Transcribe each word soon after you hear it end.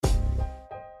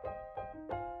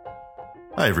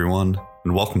Hi, everyone,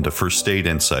 and welcome to First Aid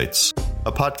Insights,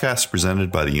 a podcast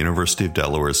presented by the University of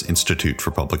Delaware's Institute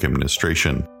for Public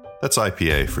Administration. That's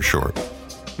IPA for short.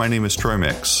 My name is Troy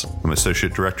Mix. I'm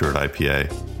Associate Director at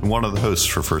IPA and one of the hosts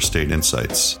for First Aid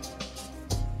Insights.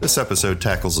 This episode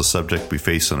tackles a subject we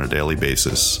face on a daily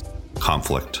basis: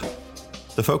 conflict.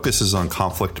 The focus is on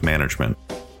conflict management.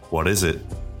 What is it?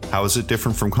 How is it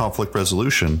different from conflict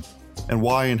resolution? And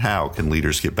why and how can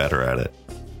leaders get better at it?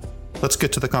 Let's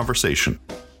get to the conversation.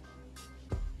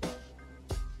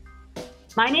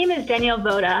 My name is Danielle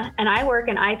Voda, and I work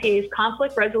in IPA's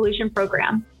Conflict Resolution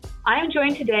Program. I am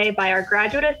joined today by our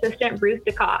Graduate Assistant, Ruth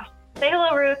DeCoste. Say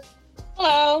hello, Ruth.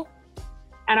 Hello.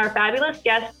 And our fabulous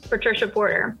guest, Patricia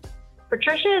Porter.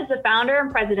 Patricia is the founder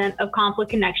and president of Conflict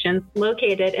Connections,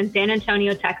 located in San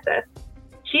Antonio, Texas.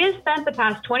 She has spent the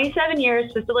past 27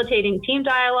 years facilitating team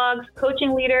dialogues,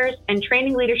 coaching leaders, and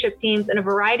training leadership teams in a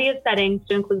variety of settings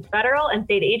to include federal and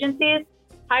state agencies,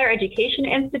 higher education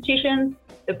institutions,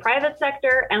 the private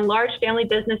sector, and large family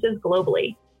businesses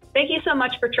globally. Thank you so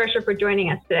much, Patricia, for joining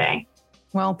us today.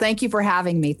 Well, thank you for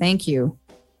having me. Thank you.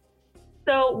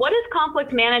 So what is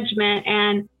conflict management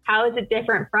and how is it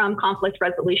different from conflict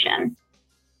resolution?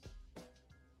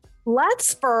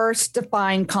 Let's first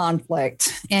define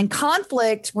conflict. And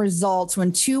conflict results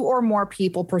when two or more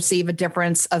people perceive a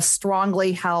difference of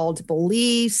strongly held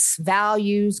beliefs,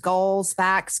 values, goals,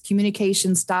 facts,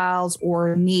 communication styles,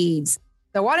 or needs.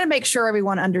 So I want to make sure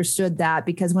everyone understood that,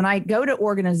 because when I go to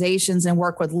organizations and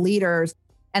work with leaders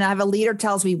and I have a leader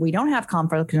tells me we don't have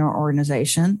conflict in our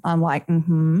organization, I'm like,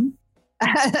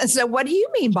 So what do you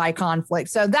mean by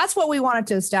conflict? So that's what we wanted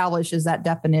to establish, is that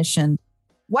definition.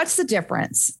 What's the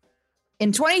difference?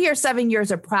 In 7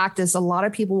 years of practice, a lot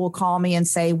of people will call me and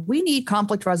say, we need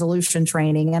conflict resolution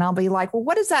training. And I'll be like, well,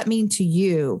 what does that mean to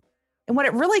you? And what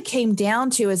it really came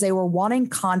down to is they were wanting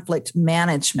conflict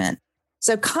management.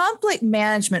 So conflict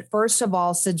management, first of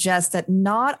all, suggests that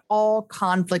not all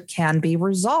conflict can be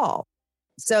resolved.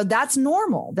 So that's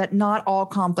normal, that not all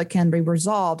conflict can be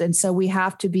resolved. And so we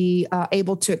have to be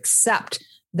able to accept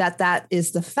that that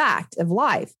is the fact of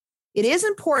life. It is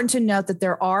important to note that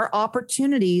there are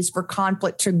opportunities for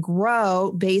conflict to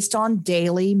grow based on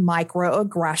daily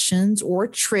microaggressions or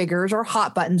triggers or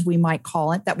hot buttons, we might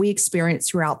call it, that we experience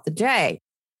throughout the day.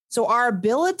 So our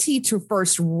ability to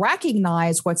first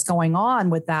recognize what's going on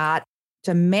with that,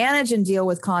 to manage and deal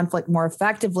with conflict more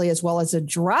effectively, as well as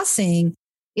addressing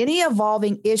any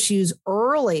evolving issues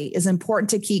early, is important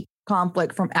to keep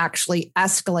conflict from actually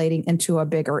escalating into a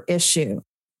bigger issue.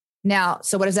 Now,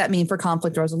 so what does that mean for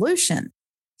conflict resolution?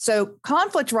 So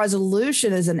conflict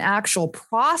resolution is an actual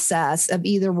process of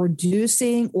either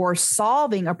reducing or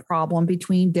solving a problem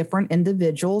between different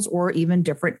individuals or even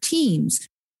different teams.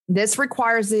 This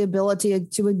requires the ability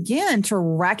to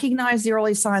recognize the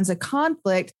early signs of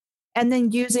conflict and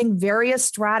then using various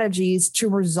strategies to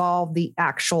resolve the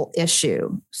actual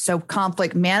issue. So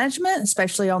conflict management,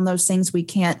 especially on those things we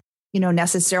can't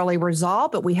necessarily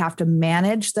resolve, but we have to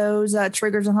manage those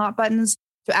triggers and hot buttons,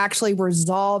 to actually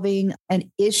resolving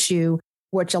an issue,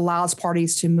 which allows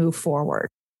parties to move forward.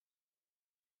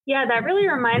 Yeah, that really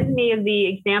reminds me of the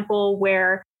example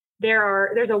where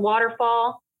there's a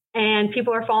waterfall and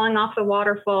people are falling off the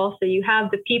waterfall. So you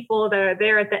have the people that are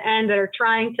there at the end that are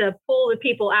trying to pull the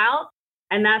people out.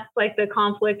 And that's like the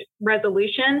conflict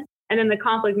resolution. And then the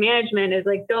conflict management is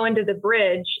like going to the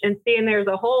bridge and seeing there's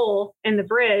a hole in the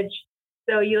bridge.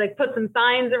 So you like put some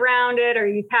signs around it, or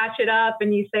you patch it up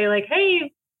and you say like,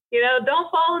 hey,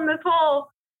 don't fall in this hole.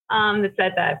 It's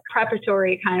that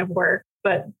preparatory kind of work,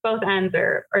 but both ends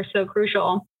are so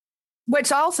crucial.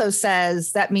 Which also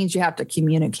says that means you have to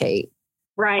communicate.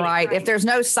 Right. If there's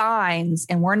no signs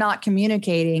and we're not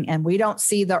communicating and we don't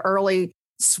see the early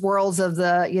swirls of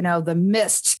the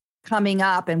mist coming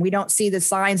up and we don't see the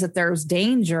signs that there's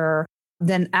danger,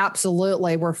 then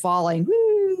absolutely we're falling.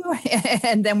 Woo!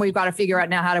 And then we've got to figure out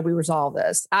now, how do we resolve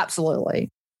this? Absolutely.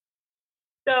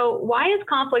 So why is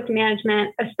conflict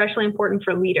management especially important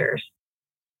for leaders?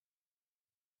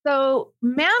 So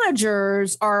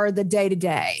managers are the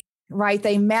day-to-day, right?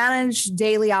 They manage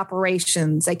daily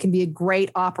operations. They can be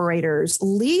great operators.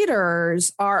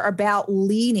 Leaders are about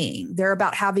leading. They're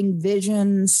about having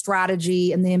vision,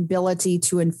 strategy, and the ability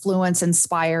to influence,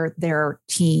 inspire their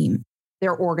team,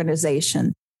 their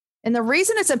organization. And the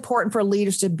reason it's important for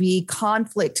leaders to be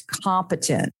conflict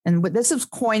competent, and this is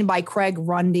coined by Craig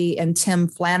Rundy and Tim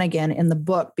Flanagan in the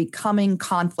book, Becoming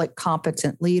Conflict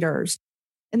Competent Leaders.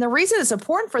 And the reason it's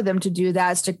important for them to do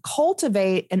that is to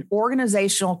cultivate an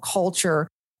organizational culture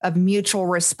of mutual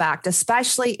respect,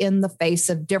 especially in the face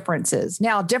of differences.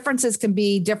 Now, differences can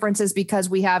be differences because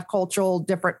we have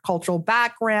different cultural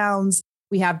backgrounds,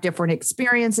 We have different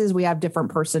experiences. We have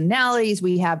different personalities.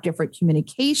 We have different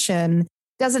communication.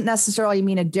 Doesn't necessarily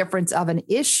mean a difference of an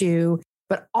issue,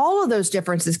 but all of those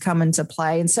differences come into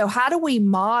play. And so how do we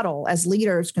model as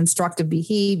leaders constructive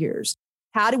behaviors?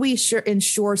 How do we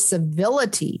ensure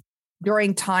civility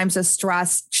during times of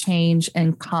stress, change,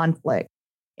 and conflict?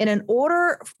 And in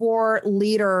order for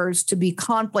leaders to be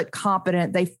conflict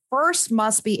competent, they first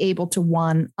must be able to,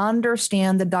 one,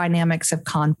 understand the dynamics of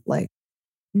conflict.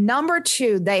 Number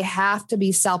two, they have to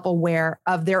be self-aware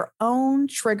of their own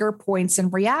trigger points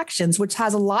and reactions, which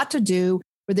has a lot to do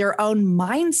with their own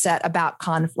mindset about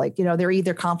conflict. They're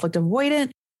either conflict avoidant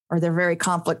or they're very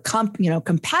conflict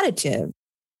competitive.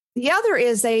 The other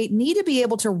is they need to be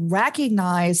able to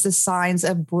recognize the signs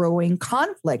of brewing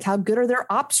conflict. How good are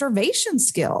their observation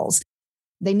skills?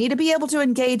 They need to be able to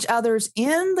engage others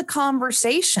in the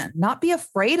conversation, not be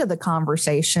afraid of the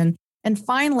conversation. And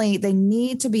finally, they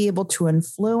need to be able to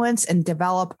influence and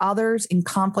develop others in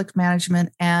conflict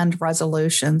management and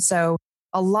resolution. So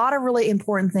a lot of really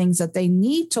important things that they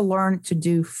need to learn to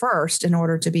do first in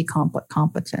order to be conflict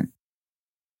competent.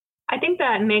 I think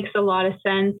that makes a lot of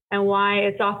sense, and why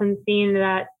it's often seen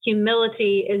that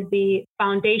humility is the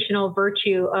foundational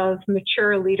virtue of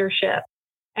mature leadership,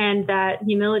 and that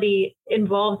humility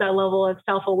involves that level of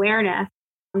self-awareness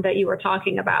that you were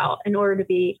talking about in order to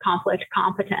be conflict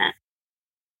competent.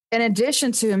 In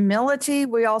addition to humility,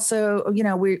 we also,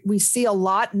 we see a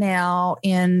lot now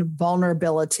in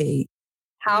vulnerability.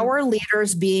 How are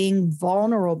leaders being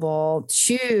vulnerable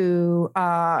to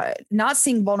not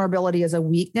seeing vulnerability as a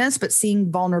weakness, but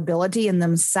seeing vulnerability in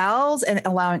themselves and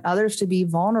allowing others to be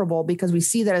vulnerable, because we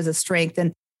see that as a strength.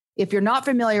 And if you're not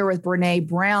familiar with Brené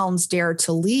Brown's Dare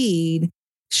to Lead,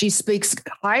 she speaks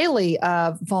highly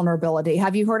of vulnerability.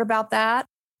 Have you heard about that?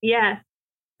 Yes,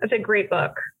 that's a great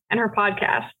book, and her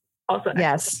podcast also.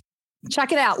 Yes,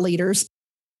 check it out, leaders.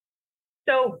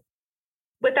 So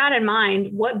with that in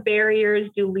mind, what barriers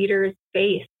do leaders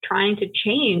face trying to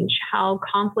change how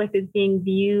conflict is being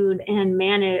viewed and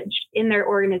managed in their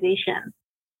organization?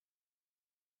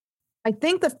 I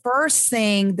think the first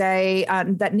thing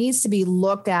that needs to be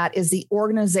looked at is the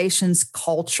organization's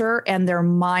culture and their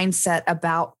mindset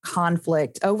about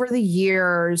conflict. Over the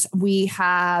years,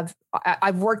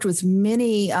 I've worked with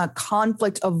many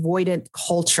conflict avoidant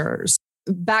cultures.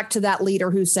 Back to that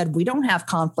leader who said, we don't have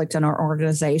conflict in our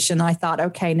organization. I thought,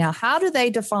 okay, now how do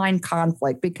they define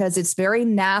conflict? Because it's very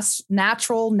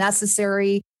natural,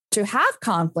 necessary to have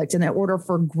conflict in order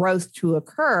for growth to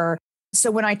occur.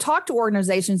 So when I talk to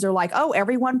organizations, they're like, oh,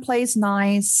 everyone plays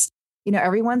nice.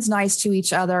 Everyone's nice to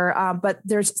each other. But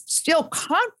there's still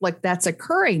conflict that's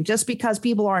occurring. Just because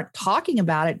people aren't talking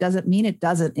about it doesn't mean it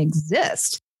doesn't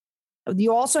exist.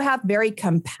 You also have very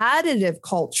competitive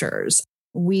cultures.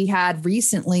 We had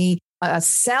recently a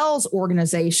sales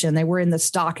organization. They were in the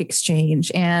stock exchange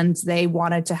and they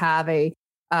wanted to have a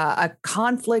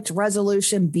conflict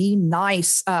resolution, be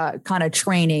nice kind of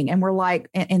training. And we're like,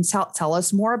 and tell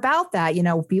us more about that.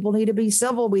 People need to be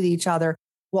civil with each other.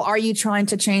 Well, are you trying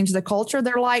to change the culture?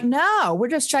 They're like, no, we're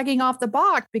just checking off the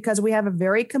box because we have a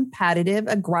very competitive,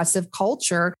 aggressive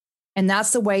culture. And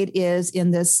that's the way it is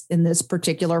in this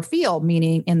particular field,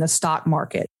 meaning in the stock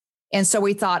market. And so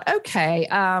we thought, okay,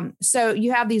 so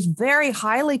you have these very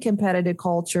highly competitive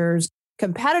cultures,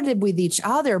 competitive with each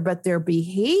other, but their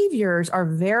behaviors are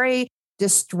very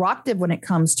destructive when it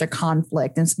comes to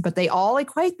conflict. But they all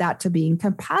equate that to being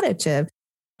competitive.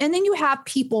 And then you have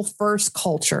people first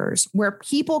cultures where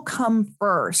people come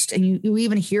first. And you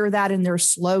even hear that in their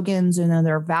slogans and in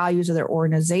their values of their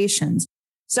organizations.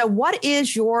 So what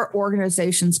is your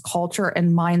organization's culture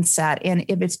and mindset? And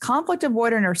if it's conflict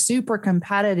avoidant or super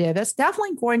competitive, it's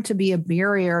definitely going to be a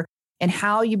barrier in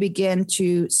how you begin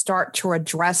to start to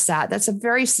address that. That's a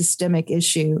very systemic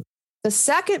issue. The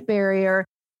second barrier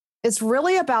is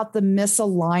really about the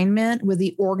misalignment with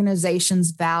the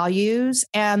organization's values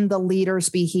and the leader's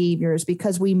behaviors,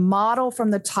 because we model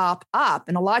from the top up.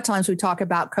 And a lot of times we talk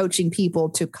about coaching people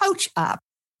to coach up,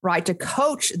 right? To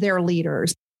coach their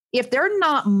leaders. If they're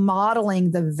not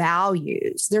modeling the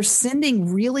values, they're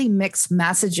sending really mixed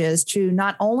messages to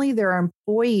not only their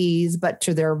employees, but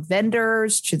to their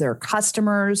vendors, to their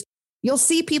customers. You'll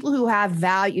see people who have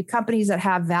value, companies that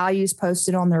have values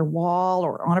posted on their wall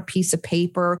or on a piece of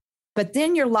paper. But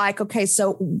then you're like, okay,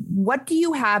 so what do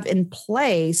you have in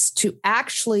place to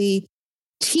actually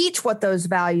teach what those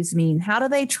values mean? How do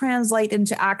they translate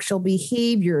into actual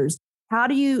behaviors? How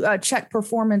do you check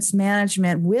performance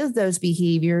management with those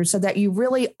behaviors so that you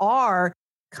really are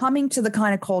coming to the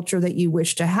kind of culture that you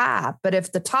wish to have? But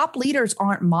if the top leaders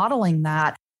aren't modeling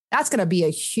that, that's going to be a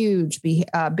huge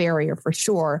barrier for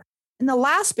sure. And the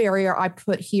last barrier I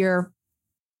put here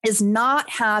is not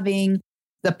having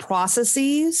the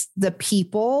processes, the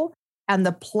people, and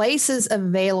the places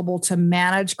available to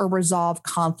manage or resolve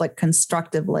conflict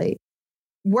constructively.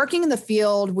 Working in the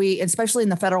field, especially in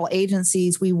the federal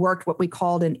agencies, we worked what we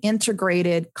called an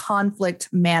integrated conflict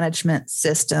management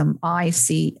system,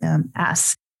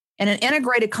 ICMS. And an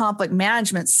integrated conflict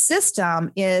management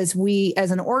system is we, as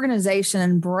an organization,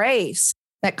 embrace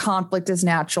that conflict is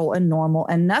natural and normal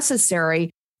and necessary.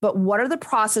 But what are the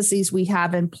processes we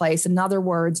have in place? In other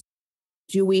words,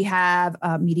 do we have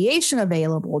mediation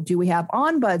available? Do we have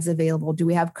ombuds available? Do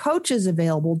we have coaches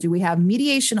available? Do we have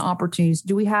mediation opportunities?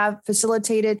 Do we have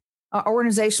facilitated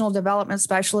organizational development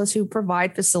specialists who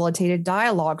provide facilitated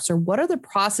dialogues? Or what are the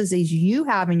processes you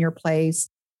have in your place,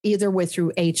 either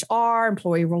through HR,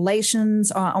 employee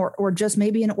relations, or just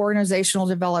maybe an organizational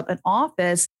development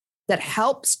office that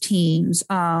helps teams?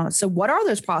 So what are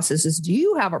those processes? Do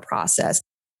you have a process?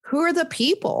 Who are the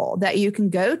people that you can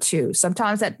go to?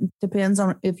 Sometimes that depends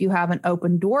on if you have an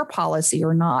open door policy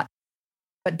or not.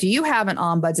 But do you have an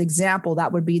ombuds? Example,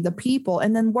 that would be the people.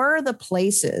 And then where are the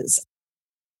places?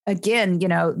 Again,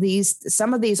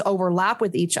 some of these overlap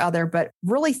with each other, but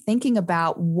really thinking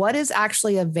about what is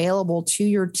actually available to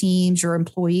your teams, your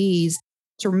employees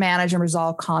to manage and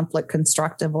resolve conflict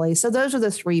constructively. So those are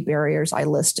the 3 barriers I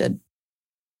listed.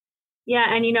 Yeah.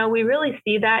 And, we really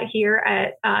see that here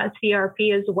at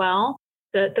CRP as well,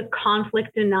 the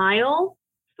conflict denial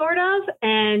sort of,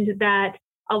 and that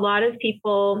a lot of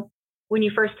people, when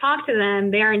you first talk to them,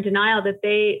 they're in denial that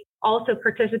they also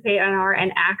participate and are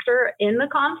an actor in the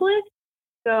conflict.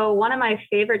 So one of my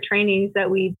favorite trainings that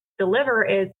we deliver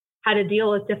is how to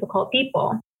deal with difficult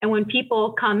people. And when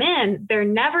people come in, they're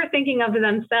never thinking of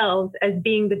themselves as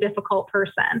being the difficult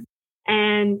person.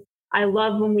 And I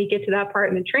love when we get to that part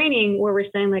in the training where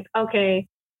we're saying like, okay,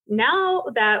 now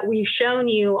that we've shown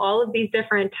you all of these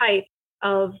different types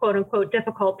of quote unquote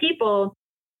difficult people,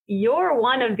 you're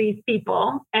one of these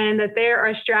people, and that there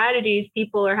are strategies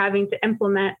people are having to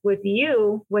implement with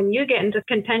you when you get into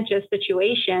contentious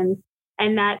situations.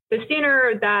 And that the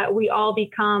sooner that we all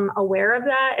become aware of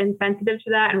that and sensitive to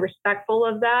that and respectful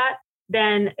of that,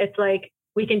 then it's like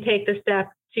we can take the step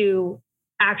to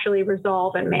actually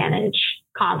resolve and manage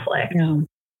conflict. Yeah,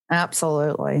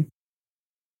 absolutely.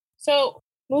 So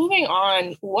moving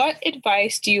on, what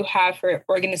advice do you have for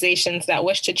organizations that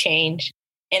wish to change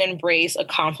and embrace a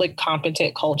conflict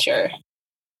competent culture?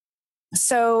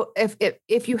 So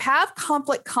if you have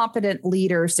conflict competent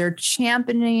leaders, they're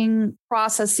championing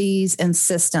processes and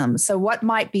systems. So what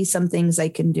might be some things they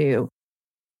can do?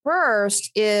 First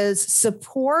is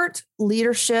support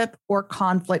leadership or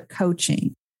conflict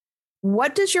coaching.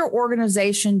 What does your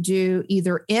organization do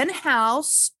either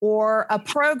in-house or a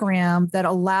program that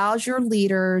allows your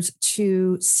leaders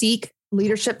to seek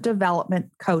leadership development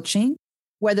coaching,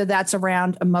 whether that's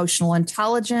around emotional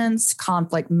intelligence,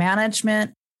 conflict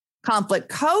management? Conflict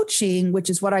coaching,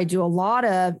 which is what I do a lot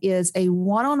of, is a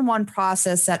one-on-one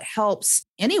process that helps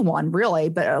anyone really.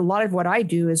 But a lot of what I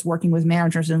do is working with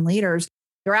managers and leaders.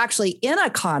 They're actually in a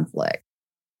conflict.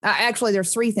 Actually,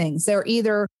 there's 3 things. They're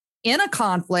either in a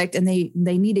conflict and they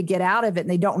need to get out of it and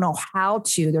they don't know how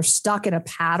to. They're stuck in a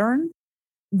pattern.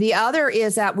 The other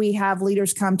is that we have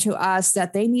leaders come to us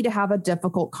that they need to have a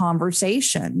difficult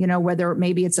conversation, whether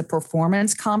maybe it's a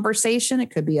performance conversation,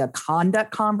 it could be a conduct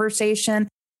conversation.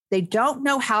 They don't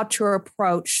know how to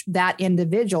approach that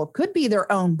individual. It could be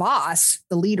their own boss,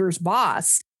 the leader's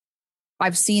boss.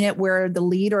 I've seen it where the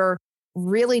leader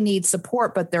really needs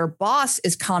support, but their boss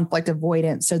is conflict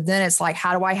avoidant. So then it's like,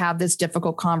 how do I have this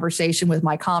difficult conversation with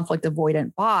my conflict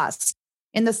avoidant boss?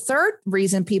 And the third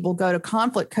reason people go to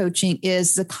conflict coaching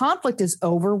is the conflict is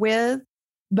over with,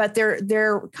 but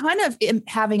they're kind of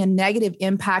having a negative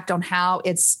impact on how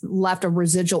it's left a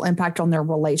residual impact on their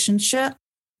relationship.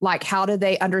 Like, how do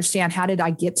they understand, how did I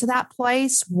get to that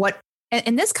place?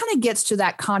 And this kind of gets to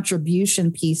that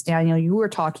contribution piece, Daniel, you were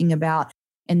talking about.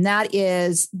 And that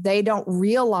is, they don't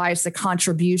realize the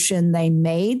contribution they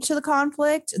made to the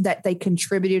conflict, that they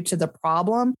contributed to the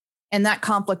problem. And that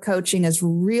conflict coaching is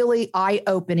really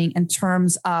eye-opening in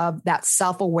terms of that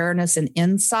self-awareness and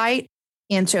insight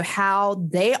into how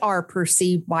they are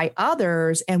perceived by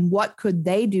others and what could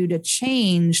they do to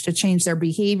change their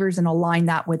behaviors and align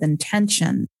that with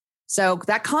intention. So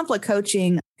that conflict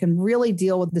coaching can really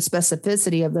deal with the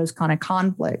specificity of those kind of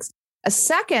conflicts. A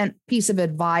second piece of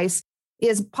advice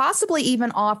is possibly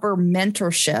even offer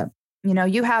mentorship.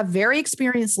 You have very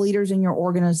experienced leaders in your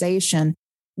organization.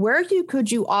 Where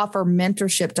could you offer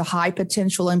mentorship to high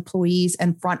potential employees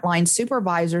and frontline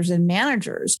supervisors and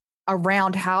managers?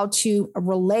 around how to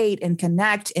relate and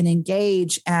connect and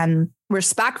engage and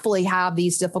respectfully have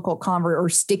these difficult or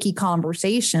sticky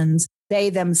conversations they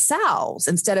themselves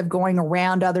instead of going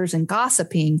around others and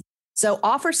gossiping. So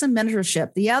offer some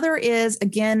mentorship. The other is,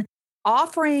 again,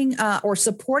 offering or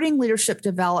supporting leadership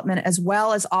development, as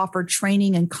well as offer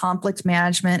training in conflict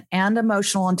management and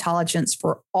emotional intelligence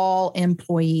for all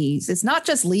employees. It's not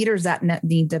just leaders that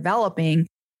need developing,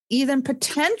 even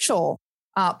potential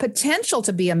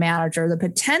to be a manager, the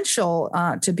potential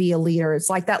to be a leader. It's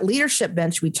like that leadership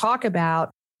bench we talk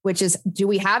about, which is, do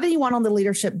we have anyone on the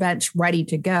leadership bench ready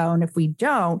to go? And if we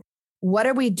don't, what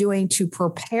are we doing to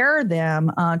prepare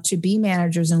them to be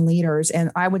managers and leaders?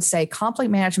 And I would say conflict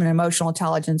management and emotional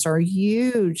intelligence are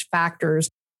huge factors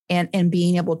in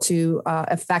being able to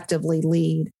effectively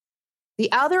lead.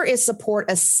 The other is support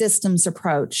a systems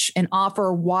approach and offer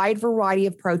a wide variety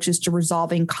of approaches to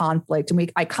resolving conflict.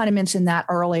 And I kind of mentioned that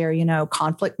earlier,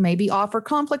 conflict, maybe offer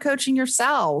conflict coaching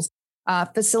yourselves,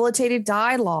 facilitated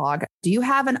dialogue. Do you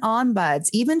have an ombuds?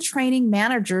 Even training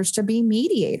managers to be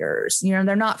mediators.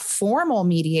 They're not formal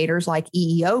mediators like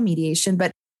EEO mediation,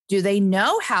 but do they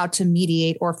know how to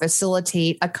mediate or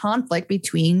facilitate a conflict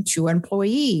between two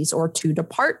employees or two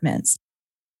departments?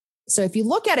 So if you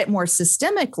look at it more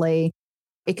systemically,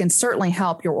 it can certainly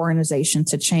help your organization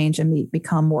to change and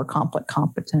become more conflict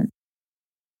competent.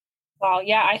 Well,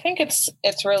 yeah, I think it's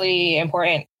really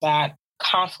important that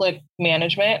conflict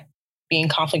management, being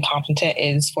conflict competent,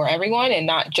 is for everyone and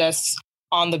not just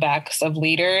on the backs of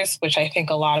leaders, which I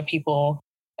think a lot of people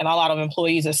and a lot of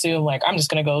employees assume, like, I'm just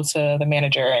going to go to the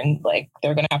manager and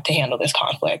they're going to have to handle this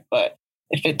conflict. But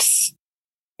if it's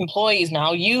employees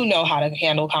now, you know how to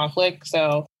handle conflict.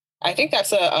 So I think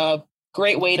that's a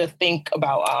great way to think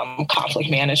about conflict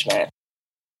management.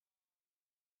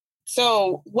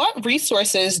 So what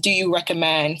resources do you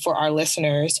recommend for our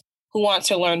listeners who want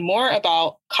to learn more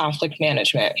about conflict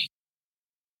management?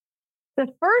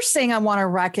 The first thing I want to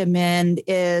recommend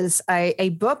is a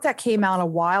book that came out a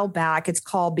while back. It's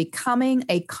called Becoming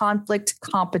a Conflict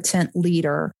Competent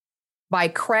Leader by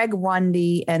Craig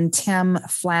Rundy and Tim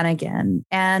Flanagan.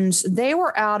 And they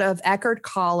were out of Eckerd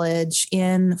College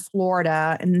in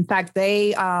Florida. And in fact,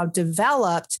 they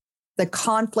developed the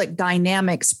conflict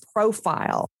dynamics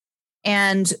profile.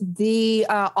 And the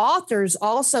authors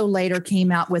also later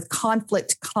came out with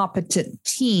conflict competent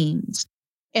teams.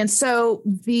 And so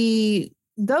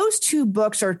those two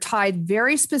books are tied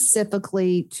very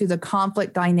specifically to the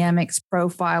conflict dynamics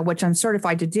profile, which I'm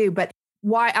certified to do. But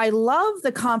why I love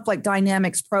the conflict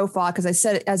dynamics profile, because I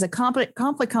said as a conflict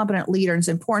competent leader, it's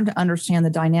important to understand the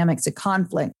dynamics of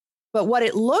conflict. But what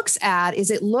it looks at is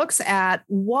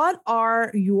what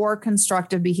are your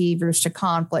constructive behaviors to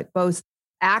conflict, both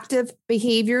active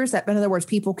behaviors, that in other words,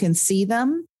 people can see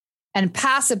them, and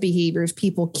passive behaviors,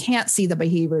 people can't see the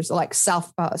behaviors, like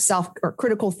self or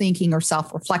critical thinking or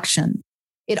self-reflection.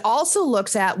 It also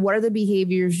looks at what are the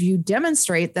behaviors you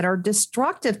demonstrate that are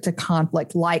destructive to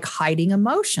conflict, like hiding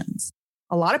emotions.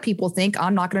 A lot of people think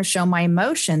I'm not going to show my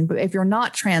emotion, but if you're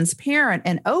not transparent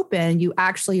and open, you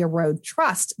actually erode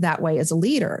trust that way as a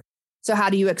leader. So how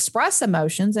do you express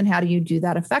emotions and how do you do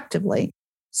that effectively?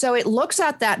 So it looks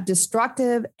at that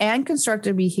destructive and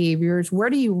constructive behaviors. Where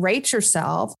do you rate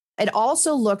yourself? It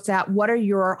also looked at what are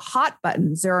your hot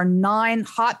buttons. There are 9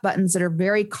 hot buttons that are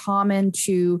very common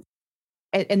to,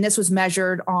 and this was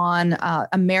measured on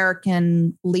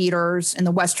American leaders in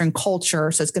the Western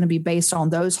culture. So it's going to be based on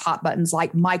those hot buttons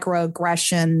like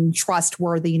microaggression,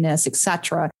 trustworthiness, et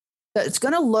cetera. So it's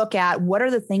going to look at what are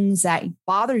the things that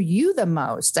bother you the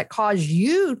most, that cause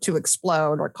you to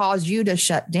explode or cause you to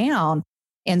shut down.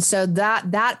 And so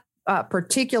that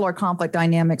particular conflict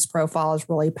dynamics profile is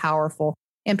really powerful.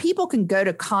 And people can go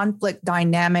to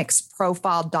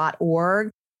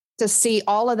conflictdynamicsprofile.org to see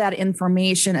all of that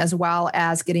information, as well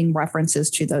as getting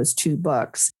references to those 2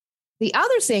 books. The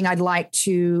other thing I'd like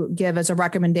to give as a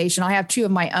recommendation, I have 2 of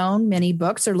my own mini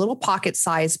books. They're little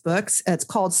pocket-sized books. It's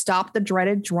called Stop the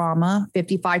Dreaded Drama,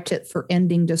 55 Tips for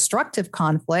Ending Destructive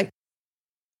Conflict.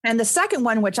 And the second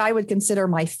one, which I would consider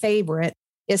my favorite,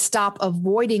 is Stop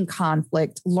Avoiding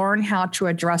Conflict, Learn How to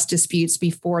Address Disputes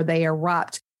Before They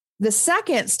Erupt. The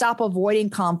second, Stop Avoiding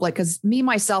Conflict, because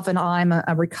myself, I'm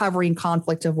a recovering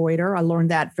conflict avoider. I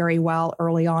learned that very well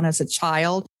early on as a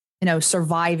child,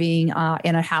 surviving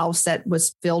in a house that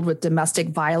was filled with domestic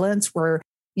violence where,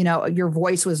 your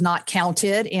voice was not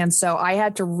counted. And so I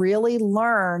had to really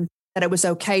learn that it was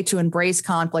okay to embrace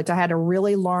conflict. I had to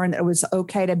really learn that it was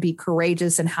okay to be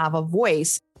courageous and have a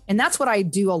voice. And that's what I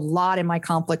do a lot in my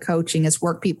conflict coaching, is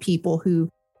work with people who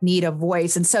need a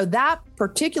voice. And so that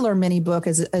particular mini book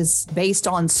is based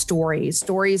on stories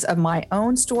of my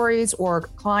own stories or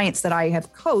clients that I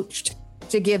have coached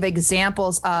to give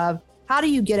examples of how do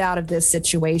you get out of this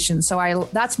situation. So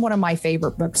that's one of my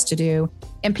favorite books to do.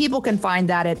 And people can find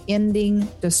that at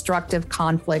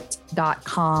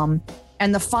endingdestructiveconflict.com.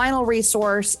 And the final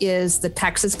resource is the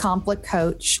Texas Conflict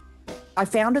Coach. I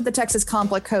founded the Texas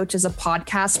Conflict Coach as a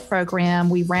podcast program.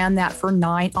 We ran that for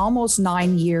almost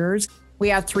 9 years. We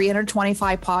have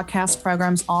 325 podcast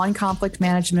programs on conflict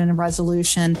management and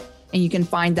resolution, and you can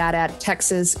find that at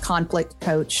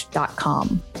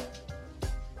texasconflictcoach.com.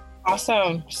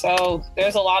 Awesome. So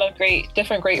there's a lot of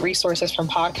different great resources, from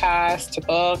podcasts to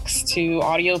books to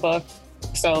audiobooks.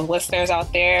 So listeners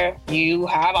out there, you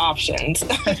have options.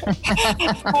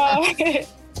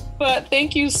 But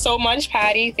thank you so much,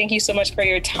 Patty. Thank you so much for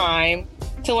your time.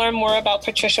 To learn more about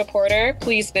Patricia Porter,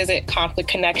 please visit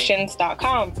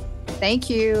conflictconnections.com. Thank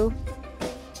you.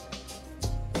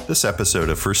 This episode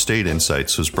of First Aid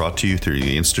Insights was brought to you through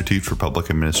the Institute for Public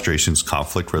Administration's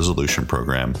Conflict Resolution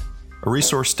Program, a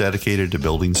resource dedicated to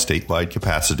building statewide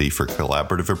capacity for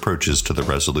collaborative approaches to the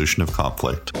resolution of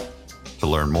conflict. To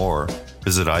learn more,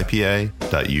 visit ipa.udel.edu.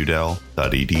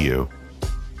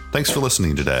 Thanks for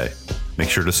listening today. Make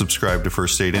sure to subscribe to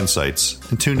First Aid Insights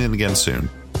and tune in again soon.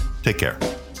 Take care.